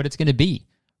it's going to be,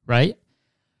 right?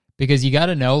 Because you got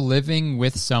to know, living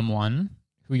with someone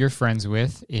who you're friends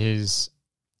with is,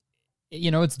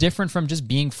 it's different from just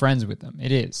being friends with them.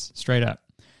 It is, straight up.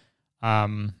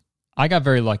 I got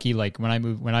very lucky. Like when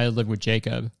I lived with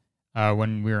Jacob,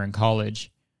 when we were in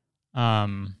college,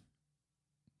 dude,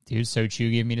 so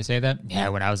Chu gave me to say that. Yeah,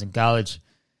 when I was in college.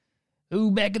 Ooh,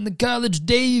 back in the college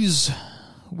days,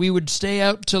 we would stay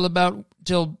out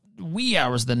till wee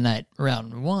hours of the night,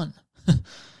 around 1.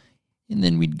 And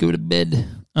then we'd go to bed.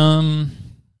 Then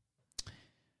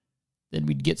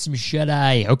we'd get some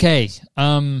shut-eye. Okay.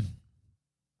 Yeah,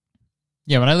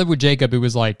 when I lived with Jacob, it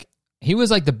was like, he was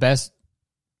like the best,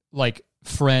 like,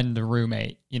 friend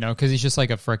roommate, because he's just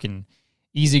like a freaking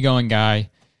easygoing guy.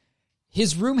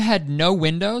 His room had no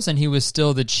windows, and he was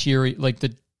still the cheery, like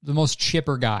the most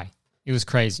chipper guy. It was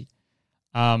crazy.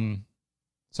 So I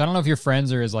don't know if your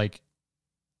friends are as like,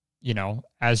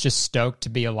 as just stoked to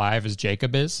be alive as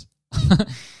Jacob is.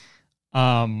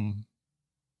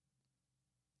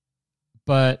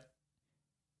 But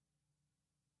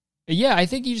yeah, I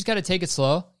think you just got to take it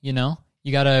slow. You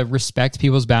got to respect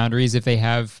people's boundaries.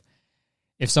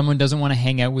 If someone doesn't want to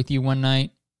hang out with you one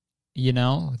night,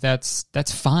 that's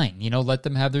fine. Let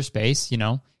them have their space.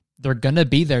 They're going to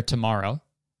be there tomorrow.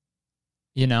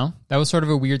 That was sort of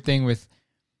a weird thing with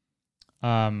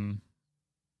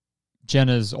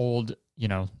Jenna's old,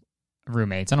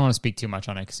 roommates. I don't want to speak too much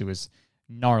on it because it was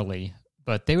gnarly,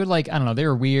 but they would they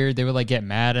were weird. They would get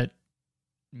mad at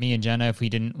me and Jenna if we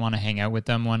didn't want to hang out with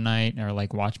them one night or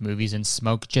watch movies and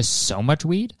smoke just so much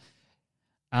weed.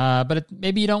 But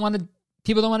maybe people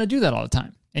don't want to do that all the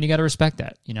time, and you got to respect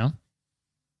that,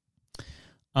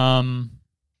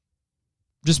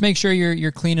 Just make sure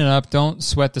you're cleaning up. Don't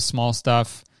sweat the small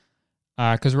stuff,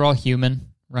 because we're all human,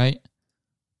 right?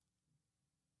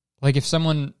 Like if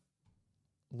someone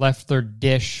left their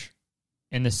dish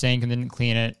in the sink and didn't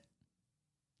clean it,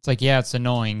 it's like, yeah, it's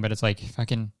annoying, but it's like, if I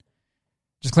can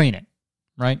just clean it,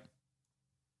 right?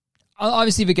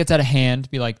 Obviously, if it gets out of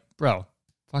hand, be like, bro,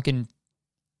 fucking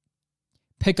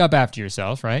pick up after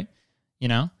yourself, right?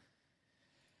 But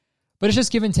it's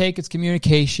just give and take. It's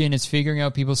communication. It's figuring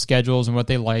out people's schedules and what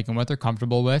they like and what they're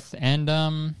comfortable with.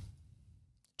 And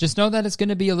just know that it's going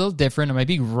to be a little different. It might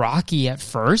be rocky at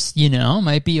first,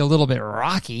 might be a little bit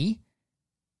rocky.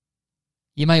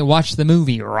 You might watch the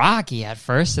movie Rocky at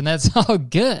first, and that's all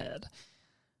good.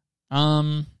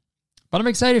 But I'm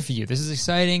excited for you. This is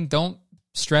exciting. Don't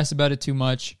stress about it too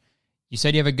much. You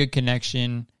said you have a good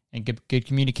connection and good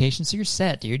communication, so you're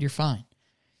set, dude. You're fine.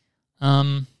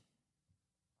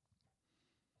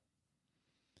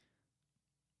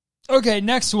 Okay,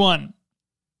 next one.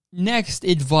 Next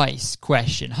advice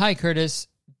question. Hi, Curtis.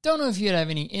 Don't know if you'd have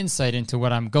any insight into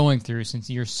what I'm going through since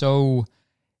you're so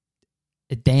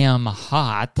damn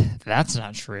hot. That's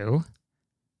not true.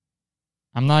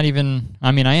 I am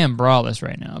braless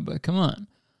right now, but come on.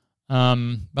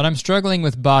 But I'm struggling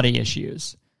with body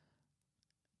issues.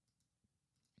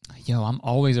 Yo, I'm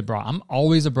always a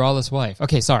braless wife.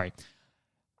 Okay, sorry.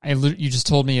 You just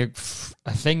told me a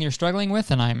thing you're struggling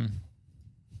with, and I'm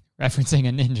referencing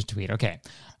a ninja tweet. Okay.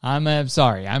 I'm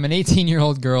sorry. I'm an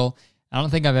 18-year-old girl. I don't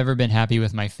think I've ever been happy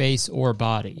with my face or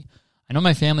body. I know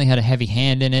my family had a heavy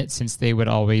hand in it since they would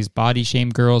always body shame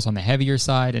girls on the heavier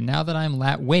side, and now that I'm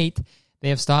lat weight, they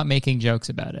have stopped making jokes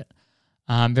about it.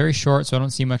 I'm very short, so I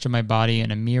don't see much of my body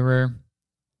in a mirror,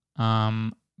 but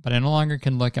I no longer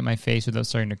can look at my face without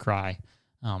starting to cry.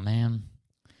 Oh, man.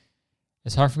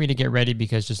 It's hard for me to get ready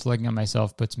because just looking at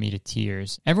myself puts me to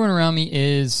tears. Everyone around me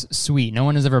is sweet. No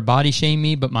one has ever body shamed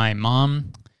me but my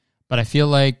mom. But I feel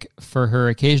like for her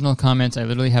occasional comments, I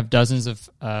literally have dozens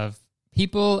of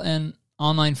people and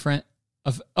online friends.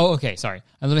 I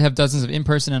literally have dozens of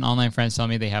in-person and online friends tell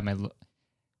me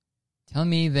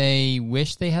they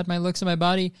wish they had my looks in my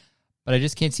body, but I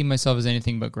just can't see myself as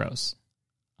anything but gross.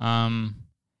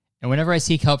 And whenever I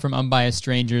seek help from unbiased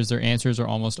strangers, their answers are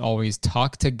almost always,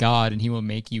 talk to God and he will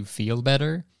make you feel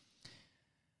better.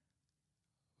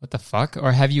 What the fuck?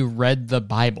 Or have you read the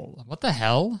Bible? What the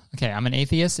hell? Okay, I'm an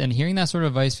atheist, and hearing that sort of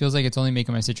advice feels like it's only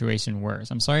making my situation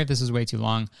worse. I'm sorry if this is way too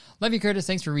long. Love you, Curtis.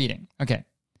 Thanks for reading. Okay.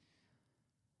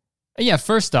 Yeah,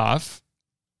 first off,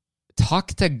 talk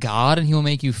to God and he will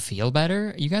make you feel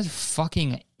better? You guys are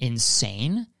fucking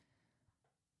insane.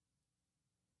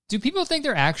 Do people think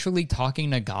they're actually talking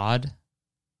to God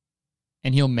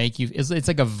and he'll make you... It's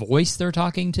like a voice they're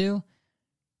talking to?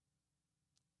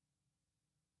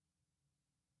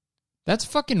 That's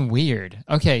fucking weird.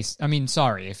 Okay,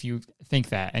 sorry if you think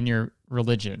that and your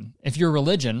religion. If you're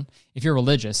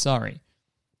religious, sorry.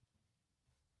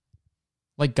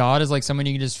 Like God is like someone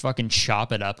you can just fucking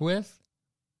chop it up with?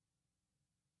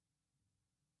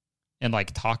 and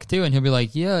like talk to, and he'll be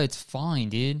like, yeah, it's fine,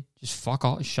 dude. Just fuck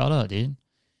off. Shut up, dude.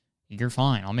 You're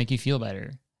fine. I'll make you feel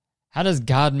better. How does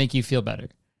God make you feel better?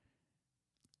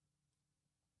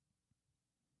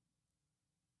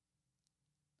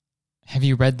 Have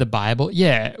you read the Bible?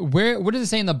 Yeah. What does it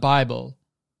say in the Bible?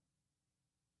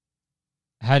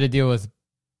 How to deal with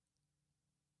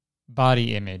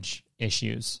body image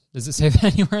issues. Does it say that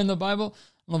anywhere in the Bible? I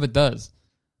don't know if it does.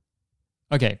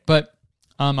 Okay, but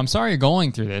I'm sorry you're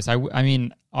going through this. I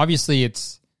mean, obviously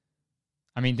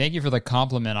thank you for the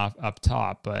compliment up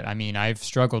top, but I mean, I've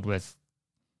struggled with,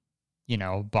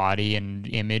 body and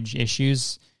image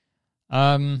issues,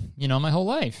 my whole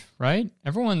life, right?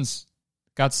 Everyone's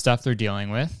got stuff they're dealing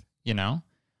with,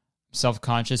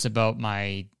 self-conscious about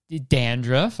my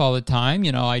dandruff all the time.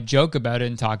 I joke about it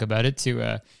and talk about it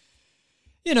to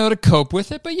cope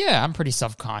with it. But yeah, I'm pretty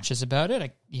self-conscious about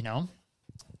it,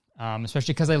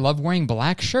 especially because I love wearing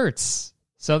black shirts.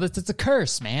 So it's a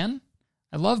curse, man.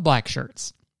 I love black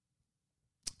shirts.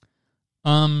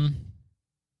 I'm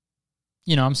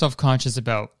self-conscious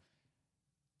about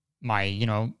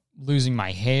my, losing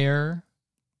my hair,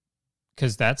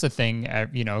 because that's a thing,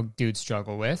 dudes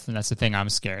struggle with, and that's the thing I'm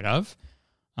scared of.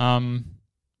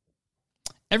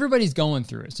 Everybody's going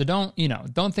through it, so don't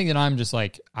think that I'm just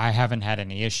like, I haven't had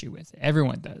any issue with it.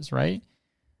 Everyone does, right?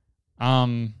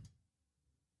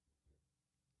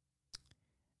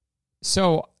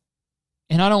 So,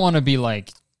 and I don't want to be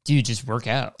like, dude, just work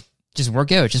out. Just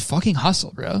work out. Just fucking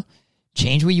hustle, bro.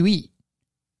 Change what you eat.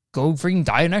 Go freaking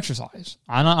diet and exercise.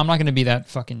 I'm not going to be that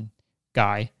fucking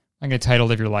guy. I'm going to title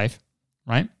live your life,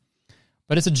 right?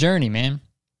 But it's a journey, man.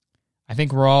 I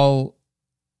think we're all,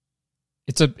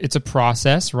 it's a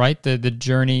process, right? The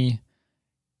journey,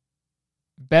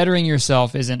 bettering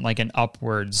yourself isn't like an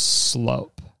upward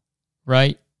slope,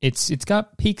 right? It's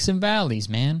got peaks and valleys,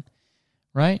 man,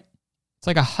 right? It's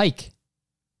like a hike.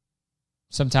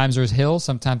 Sometimes there's hills,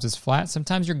 sometimes it's flat,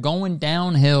 sometimes you're going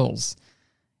down hills,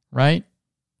 right?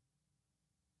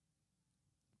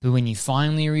 But when you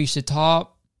finally reach the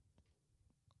top,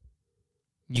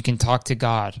 you can talk to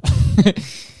God.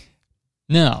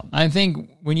 No, I think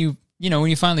when you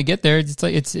finally get there, it's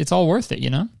like it's all worth it,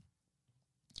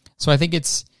 So I think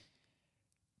it's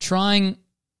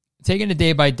taking it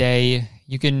day by day.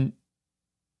 You can,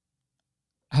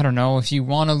 I don't know, if you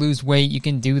want to lose weight, you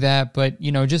can do that, but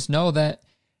just know that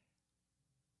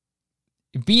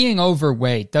being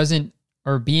overweight just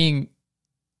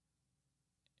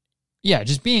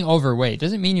being overweight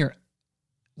doesn't mean you're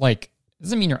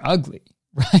ugly,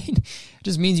 right? It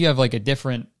just means you have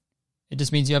it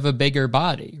just means you have a bigger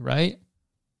body, right?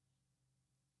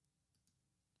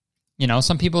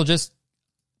 Some people that's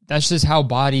just how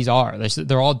bodies are.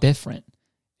 They're all different,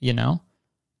 So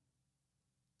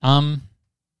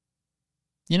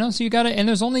you gotta, and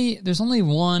there's only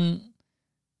one,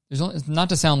 not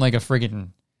to sound like a friggin'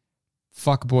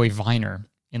 fuckboy Viner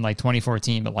in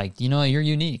 2014, but you're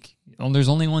unique. There's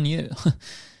only one you.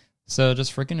 So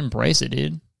just freaking embrace it,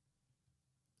 dude.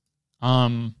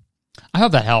 I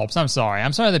hope that helps. I'm sorry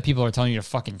that people are telling you to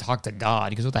fucking talk to God,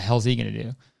 because what the hell is he gonna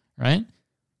do, right?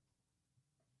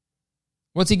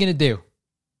 What's he gonna do?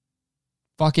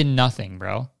 Fucking nothing,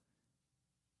 bro.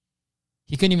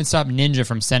 He couldn't even stop Ninja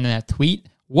from sending that tweet.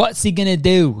 What's he gonna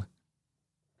do?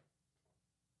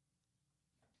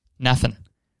 Nothing.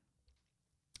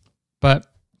 But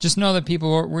just know that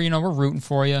people we're rooting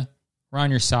for you. We're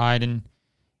on your side, and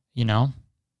you'll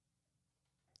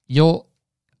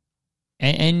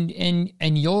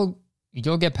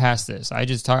you'll get past this.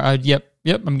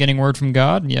 Yep, I'm getting word from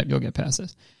God. Yep, you'll get past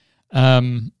this.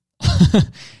 Thank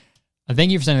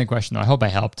you for sending the question, though. I hope I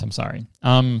helped. I'm sorry.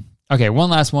 Okay, one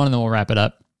last one, and then we'll wrap it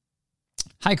up.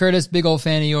 Hi, Curtis. Big old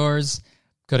fan of yours.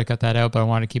 Could have cut that out, but I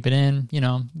wanted to keep it in.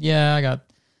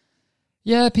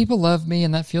 People love me,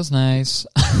 and that feels nice.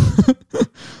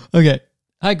 Okay.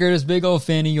 Hi, Curtis. Big old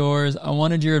fan of yours. I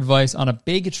wanted your advice on a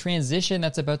big transition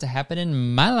that's about to happen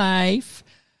in my life.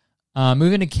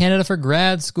 Moving to Canada for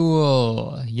grad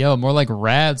school. Yo, more like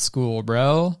rad school,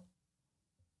 bro.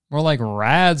 More like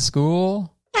rad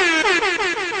school.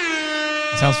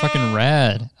 Sounds fucking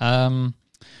rad.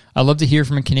 I'd love to hear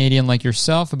from a Canadian like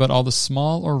yourself about all the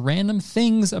small or random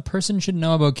things a person should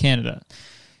know about Canada.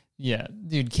 Yeah,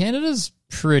 dude, Canada's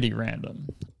pretty random.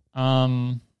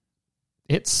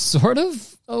 It's sort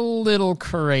of a little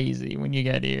crazy when you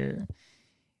get here.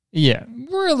 Yeah,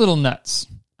 we're a little nuts.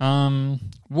 If I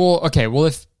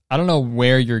don't know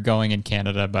where you're going in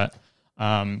Canada, but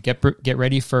get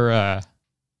ready for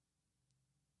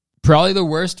probably the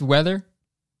worst weather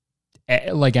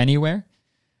anywhere.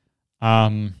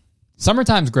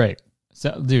 Summertime's great.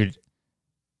 So, dude,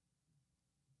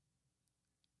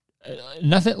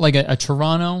 nothing like a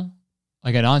Toronto,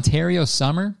 like an Ontario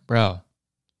summer, bro.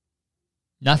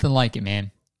 Nothing like it,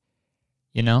 man.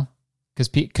 You know?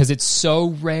 Because it's so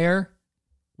rare.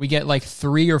 We get like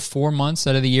 3 or 4 months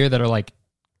out of the year that are like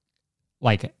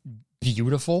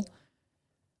beautiful.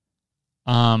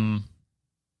 And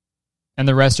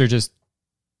the rest are just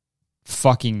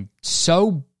fucking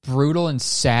so brutal and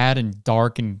sad and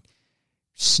dark and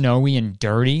snowy and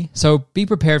dirty. So be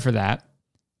prepared for that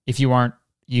if you aren't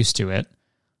used to it.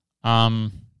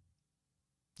 You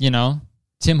know,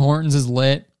 Tim Hortons is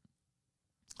lit.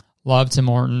 Love Tim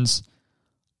Hortons.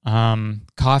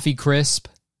 Coffee Crisp.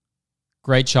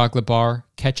 Great chocolate bar.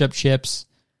 Ketchup chips.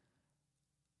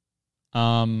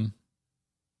 Poutine.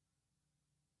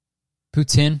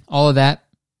 All of that.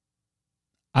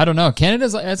 I don't know.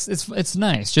 Canada's it's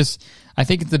nice. Just I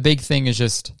think the big thing is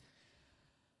just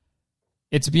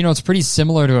it's it's pretty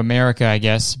similar to America, I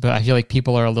guess, but I feel like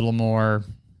people are a little more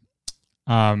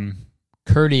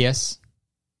courteous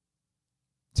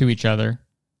to each other.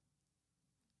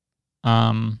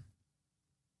 But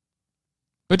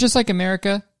just like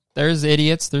America, there's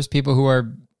idiots, there's people who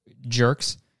are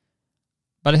jerks.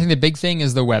 But I think the big thing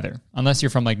is the weather. Unless you're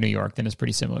from like New York, then it's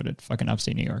pretty similar to fucking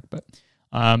upstate New York, but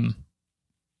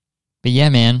yeah,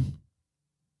 man.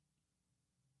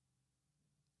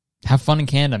 Have fun in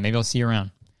Canada. Maybe I'll see you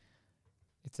around.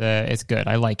 It's good.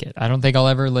 I like it. I don't think I'll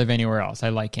ever live anywhere else. I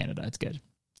like Canada. It's good.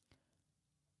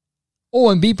 Oh,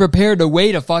 and be prepared to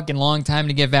wait a fucking long time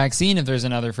to get vaccine if there's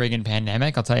another friggin'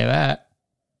 pandemic. I'll tell you that.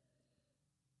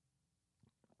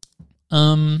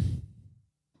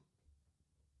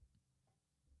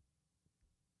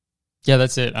 Yeah,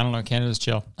 that's it. I don't know. Canada's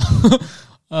chill.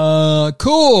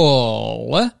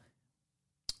 Cool.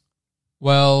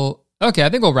 Well, okay, I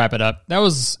think we'll wrap it up. That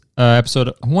was episode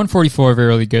 144, very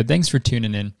really good. Thanks for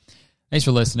tuning in. Thanks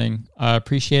for listening.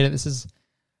 Appreciate it. This is,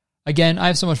 again, I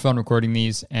have so much fun recording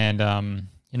these, and,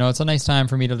 it's a nice time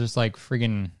for me to just, like,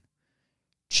 friggin'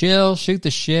 chill, shoot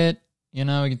the shit. We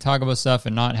can talk about stuff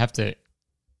and not have to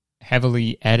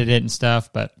heavily edit it and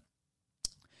stuff, but,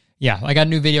 yeah, I got a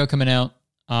new video coming out.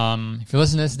 If you're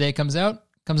listening to this, the day it comes out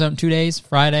in 2 days,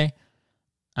 Friday.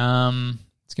 It's going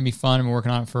to be fun. I've been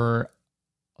working on it for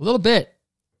a little bit,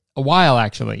 a while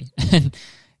actually. And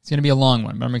it's going to be a long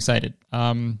one, but I'm excited.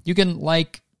 You can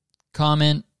like,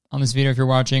 comment on this video if you're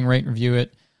watching, rate and review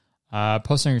it.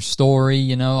 Post on your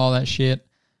story, all that shit.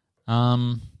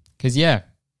 Cause yeah,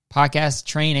 podcast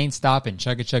train ain't stopping.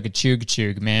 Chugga chugga chug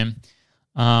chug, man.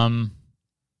 But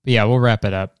yeah, we'll wrap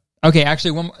it up. Okay,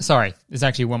 actually, there's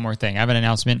actually one more thing. I have an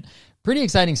announcement. Pretty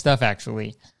exciting stuff,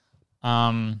 actually.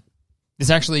 This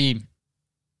actually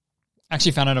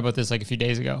found out about this like a few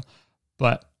days ago.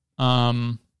 But,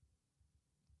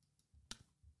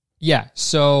 yeah,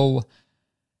 so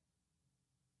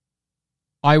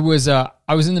I was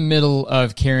in the middle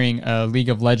of carrying a League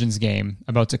of Legends game,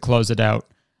 about to close it out.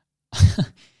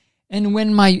 And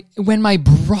when my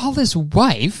braless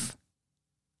wife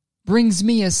brings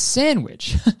me a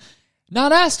sandwich,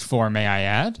 not asked for, may I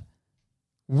add,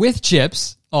 with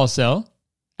chips also,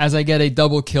 as I get a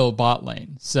double kill bot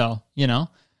lane. So,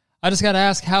 I just got to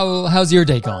ask, how's your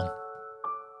day going?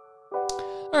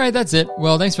 All right, that's it.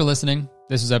 Well, thanks for listening.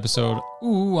 This is episode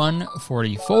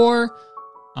 144.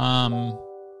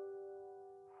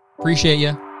 Appreciate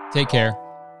you. Take care.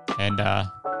 And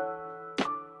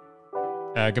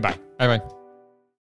goodbye. Bye-bye.